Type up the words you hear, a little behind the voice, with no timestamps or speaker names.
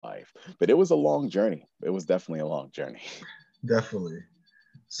life. But it was a long journey. It was definitely a long journey. Definitely.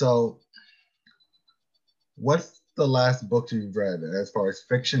 So, what's the last book you've read as far as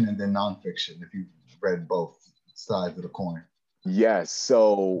fiction and then nonfiction, if you've read both sides of the coin? Yes.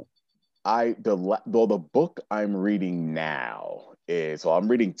 So well, the book I'm reading now is, well, I'm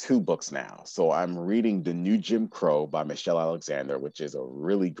reading two books now. So I'm reading The New Jim Crow by Michelle Alexander, which is a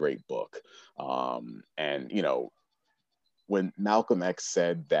really great book. And when Malcolm X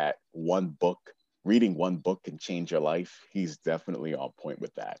said that reading one book can change your life, he's definitely on point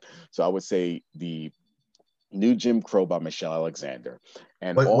with that. So I would say The New Jim Crow by Michelle Alexander.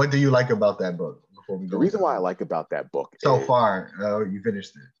 And What all do you like about that book before we the go into reason the why I book? like about that book So is, far, you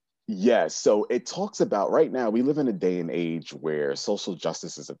finished it. yes, so it talks about, right now we live in a day and age where social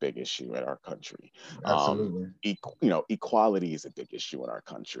justice is a big issue in our country. Absolutely. Equality is a big issue in our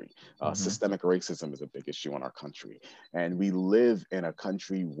country. Hmm. Systemic racism is a big issue in our country, and we live in a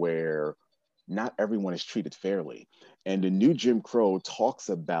country where not everyone is treated fairly. And the new Jim Crow talks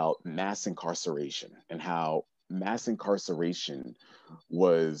about mass incarceration and how mass incarceration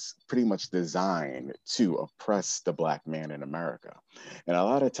was pretty much designed to oppress the Black man in America. And a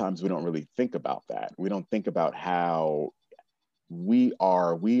lot of times we don't really think about that. We don't think about how we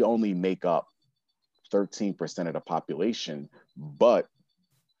only make up 13% of the population, but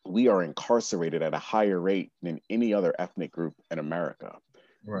we are incarcerated at a higher rate than any other ethnic group in America.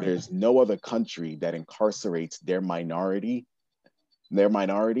 Right. There's no other country that incarcerates their minorities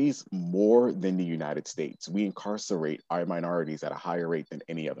more than the United States. We incarcerate our minorities at a higher rate than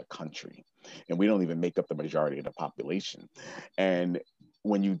any other country. And we don't even make up the majority of the population. And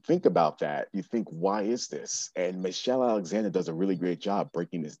when you think about that, you think, why is this? And Michelle Alexander does a really great job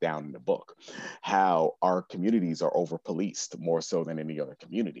breaking this down in the book, how our communities are over policed more so than any other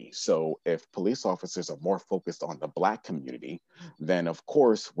community. So if police officers are more focused on the Black community, then of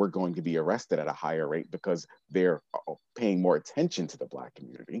course we're going to be arrested at a higher rate because they're paying more attention to the Black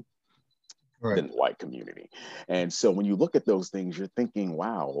community Right. than the white community. And so when you look at those things, you're thinking,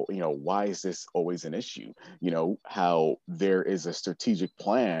 wow, why is this always an issue? How there is a strategic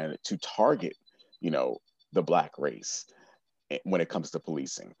plan to target, you know, the Black race when it comes to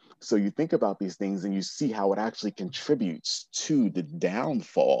policing. So you think about these things and you see how it actually contributes to the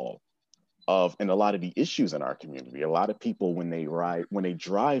downfall of and a lot of the issues in our community. A lot of people when they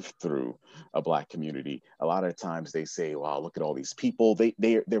drive through a Black community, a lot of times they say, wow, look at all these people.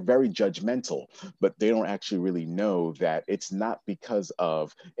 They're very judgmental, but they don't actually really know that it's not because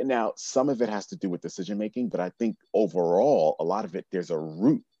of, and now some of it has to do with decision making, but I think overall a lot of it, there's a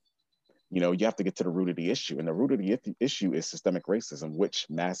root. You have to get to the root of the issue. And the root of the issue is systemic racism, which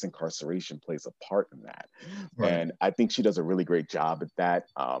mass incarceration plays a part in that. Right. And I think she does a really great job at that.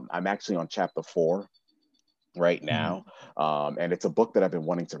 I'm actually on chapter 4 right now. Mhm. And it's a book that I've been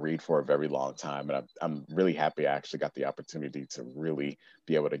wanting to read for a very long time. And I'm really happy I actually got the opportunity to really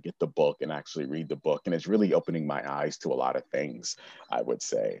be able to get the book and actually read the book. And it's really opening my eyes to a lot of things, I would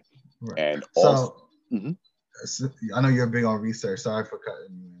say. Right. And also, So, mhm. I know you're big on research. Sorry for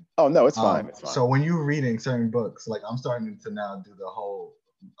cutting you in. Oh, no, it's fine. It's fine. So when you're reading certain books, like I'm starting to now do the whole.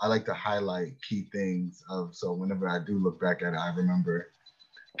 I like to highlight key things of so whenever I do look back at it, I remember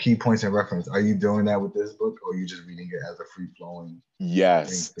key points and reference. Are you doing that with this book, or are you just reading it as a free flowing thing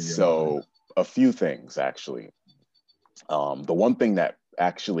Yes. for your mind? So a few things actually. The one thing that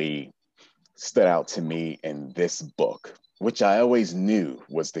actually stood out to me in this book, which I always knew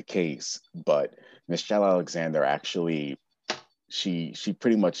was the case, but Michelle Alexander actually she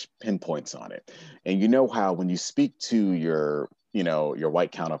pretty much pinpoints on it. And you know how when you speak to your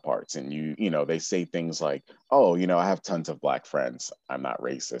white counterparts and they say things like, oh, I have tons of Black friends, I'm not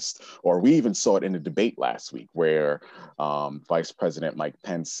racist. Or we even saw it in a debate last week where Vice President Mike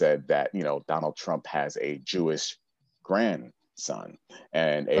Pence said that Donald Trump has a Jewish grandson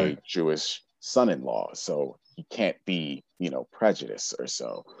and Right. a Jewish son-in-law, so he can't be prejudiced or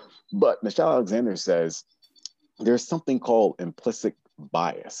so. But Michelle Alexander says there's something called implicit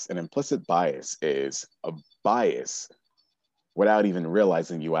bias. And implicit bias is a bias without even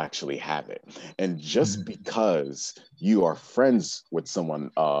realizing you actually have it. And just Mhm. because you are friends with someone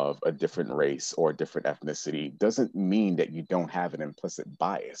of a different race or a different ethnicity doesn't mean that you don't have an implicit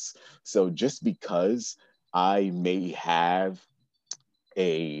bias. So just because I may have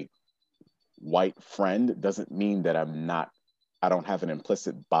a white friend doesn't mean that I don't have an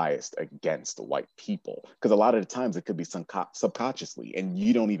implicit bias against white people. Because a lot of the times it could be subconsciously and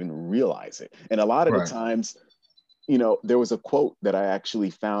you don't even realize it. And a lot of the Right. times, there was a quote that I actually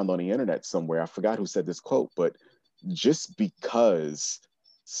found on the internet somewhere. I forgot who said this quote, but just because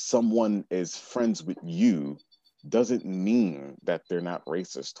someone is friends with you doesn't mean that they're not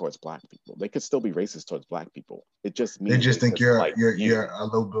racist towards Black people. They could still be racist towards Black people. It just They means just they think dislike you're you. a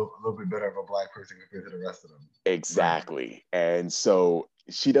little bit better of a Black person compared to the rest of them. Right. Exactly. And so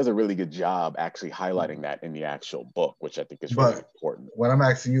she does a really good job actually highlighting that in the actual book, which I think is really But important. what I'm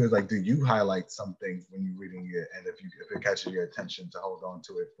asking you is like, do you highlight some things when you're reading it, and if it catches your attention to hold on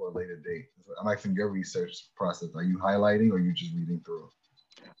to it for a later date? I'm asking your research process. Are you highlighting or are you just reading through?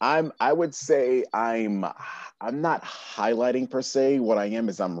 I would say I'm not highlighting per se. What I am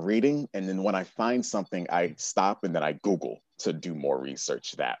is I'm reading, and then when I find something, I stop and then I Google to do more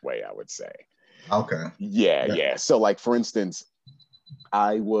research that way, I would say. Okay. Yeah, Yeah. yeah. So like for instance,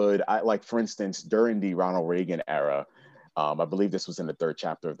 for instance, during the Ronald Reagan era, I believe this was in the third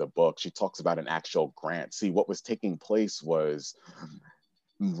chapter of the book, she talks about an actual grant. See, what was taking place was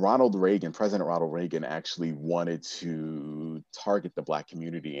President Ronald Reagan actually wanted to target the Black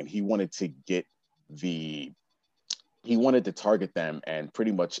community, and the he wanted to target them and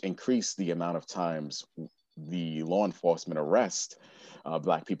pretty much increase the amount of times the law enforcement arrest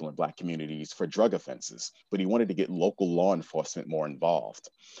Black people in Black communities for drug offenses. But he wanted to get local law enforcement more involved.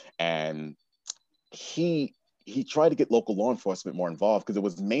 And he he tried to get local law enforcement more involved because it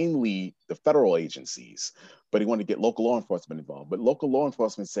was mainly the federal agencies, but he wanted to get local law enforcement involved. But local law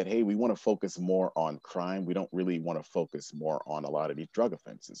enforcement said, hey, we want to focus more on crime. We don't really want to focus more on a lot of these drug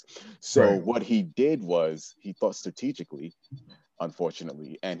offenses. So Right. what he did was he thought strategically,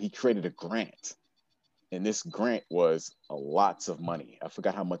 unfortunately, and he created a grant. And this grant was lots of money. I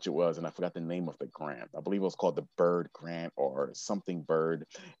forgot how much it was, and I forgot the name of the grant. I believe it was called the Bird Grant or something Bird.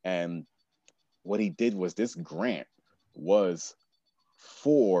 And what he did was this grant was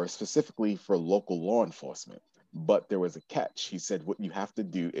for specifically for local law enforcement. But there was a catch. He said, what you have to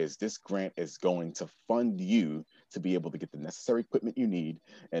do is this grant is going to fund you to be able to get the necessary equipment you need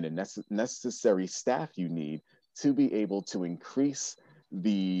and the necessary staff you need to be able to increase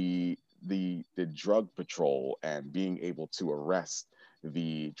the drug patrol and being able to arrest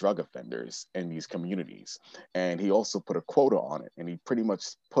the drug offenders in these communities. And he also put a quota on it, and he pretty much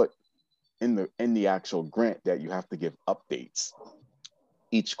put in the actual grant that you have to give updates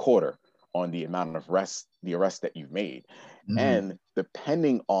each quarter on the amount of arrest that you've made. Mm-hmm. And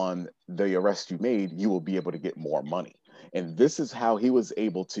depending on the arrest you made, you will be able to get more money. And this is how he was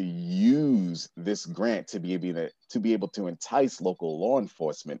able to use this grant to be able to entice local law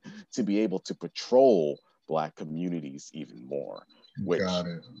enforcement to be able to patrol Black communities even more, which Got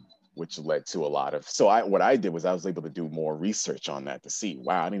it. which led to a lot of what I did was I was able to do more research on that to see,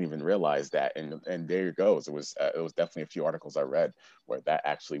 wow, I didn't even realize that. And there it goes. It was definitely a few articles I read where that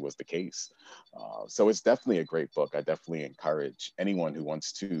actually was the case. So it's definitely a great book. I definitely encourage anyone who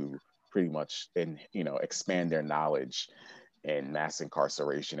wants to pretty much expand their knowledge in mass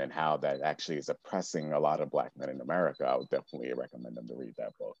incarceration and how that actually is oppressing a lot of Black men in America. I would definitely recommend them to read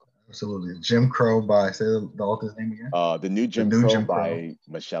that book. Absolutely. Jim Crow by, say the author's name again? The New The Jim New Crow Jim Crow by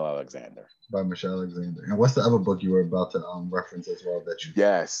Michelle Alexander. by Michelle Alexander. And what's the other book you were about to reference as well that you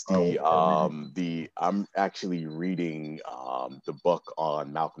Yes, are reading? I'm actually reading the book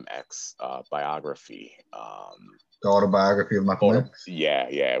on Malcolm X biography. The autobiography of Malcolm X? Yeah,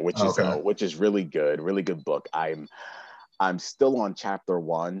 yeah, Okay. which is really good book. I'm still on chapter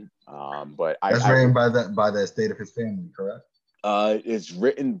one, but That's written by the estate of his family, correct? It's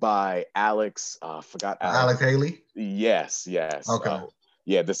written by Alex. Forgot Alex Alex. Haley? Yes, yes. Okay.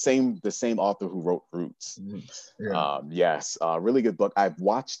 Yeah, the same author who wrote Roots. Yeah. Yes, really good book. I've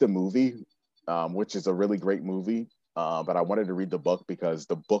watched the movie, which is a really great movie. But I wanted to read the book because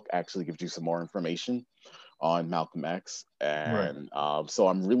the book actually gives you some more information on Malcolm X, Right. and so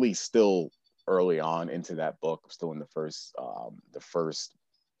I'm really still early on into that book. I'm still in the first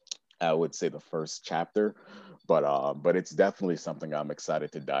I would say the first chapter, but it's definitely something I'm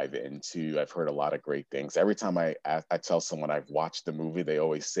excited to dive into. I've heard a lot of great things. Every time I tell someone I've watched the movie, they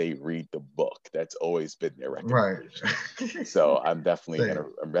always say read the book. That's always been their Right. recommendation. So Same. I'm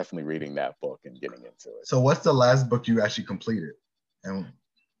definitely reading that book and getting into it. So what's the last book you actually completed? And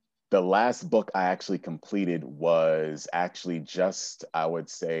The last book I actually completed was actually I would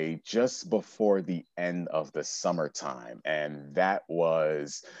say, just before the end of the summertime. And that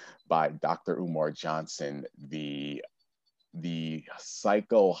was by Dr. Umar Johnson, the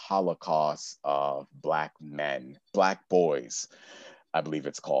psycho holocaust of Black men, Black boys, I believe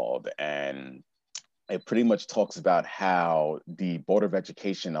it's called. And it pretty much talks about how the Board of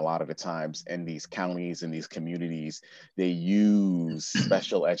Education, a lot of the times in these counties, in these communities, they use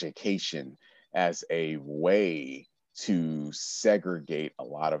special education as a way to segregate a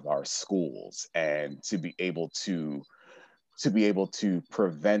lot of our schools and to be able to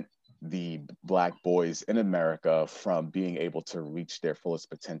prevent the Black boys in America from being able to reach their fullest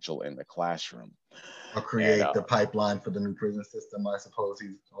potential in the classroom. Or And create the pipeline for the new prison system, I suppose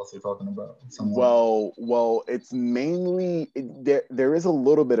he's also talking about somewhat. it's mainly there is a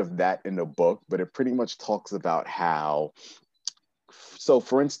little bit of that in the book, but it pretty much talks about how. So,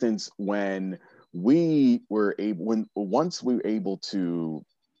 for instance, when once we were able to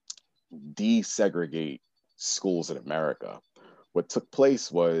desegregate schools in America, what took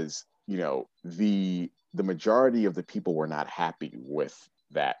place was, the majority of the people were not happy with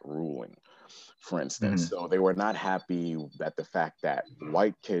that ruling, for instance. Mm-hmm. So they were not happy that the fact that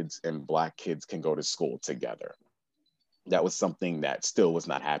white kids and Black kids can go to school together. That was something that still was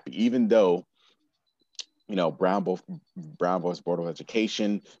not happy, even though, Brown Boys Board of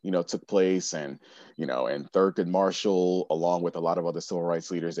Education, took place, and and Thurgood Marshall, along with a lot of other civil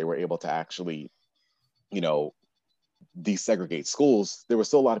rights leaders, they were able to actually, you know, desegregate schools. There were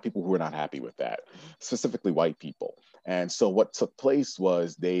still a lot of people who were not happy with that, specifically white people. And so what took place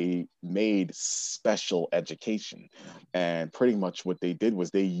was they made special education. And pretty much what they did was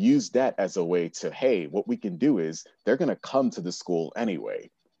they used that as a way to, hey, what we can do is they're going to come to the school anyway,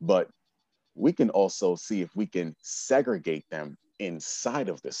 but we can also see if we can segregate them inside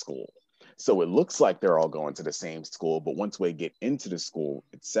of the school. So it looks like they're all going to the same school, but once we get into the school,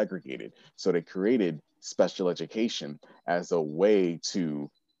 it's segregated. So they created special education as a way to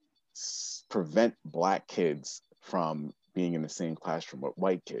prevent Black kids from being in the same classroom with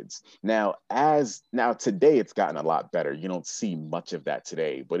white kids. Now today it's gotten a lot better. You don't see much of that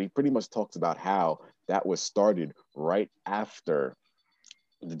today, but he pretty much talks about how that was started right after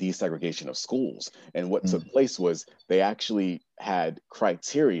the desegregation of schools. And what took place was they actually had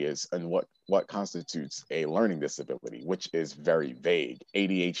criterias and what constitutes a learning disability, which is very vague.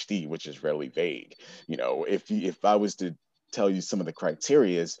 ADHD, which is really vague. If I was to tell you some of the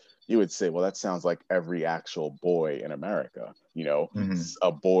criterias, you would say, well, that sounds like every actual boy in America. Mm-hmm.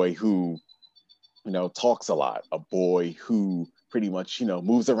 A boy who talks a lot, a boy who pretty much,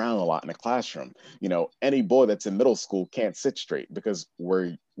 moves around a lot in the classroom. Any boy that's in middle school can't sit straight because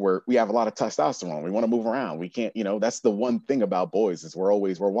we have a lot of testosterone. We want to move around. We can't, that's the one thing about boys is we're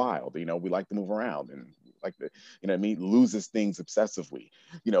wild. We like to move around and like the, what I mean, loses things obsessively.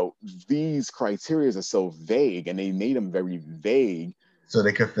 These criteria are so vague and they made them very vague. So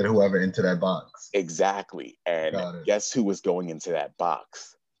they could fit whoever into that box. Exactly. And guess who was going into that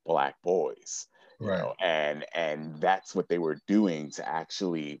box? Black boys. Right. And that's what they were doing to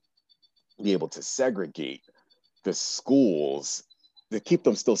actually be able to segregate the schools, to keep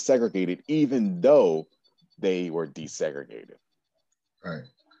them still segregated, even though they were desegregated. Right.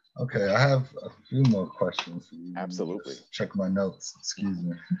 Okay, I have a few more questions for you. Absolutely. Just check my notes. Excuse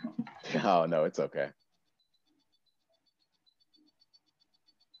me. Oh, no, it's okay.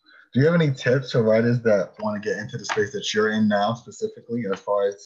 Do you have any tips for writers that want to get into the space that you're in now, specifically, as far as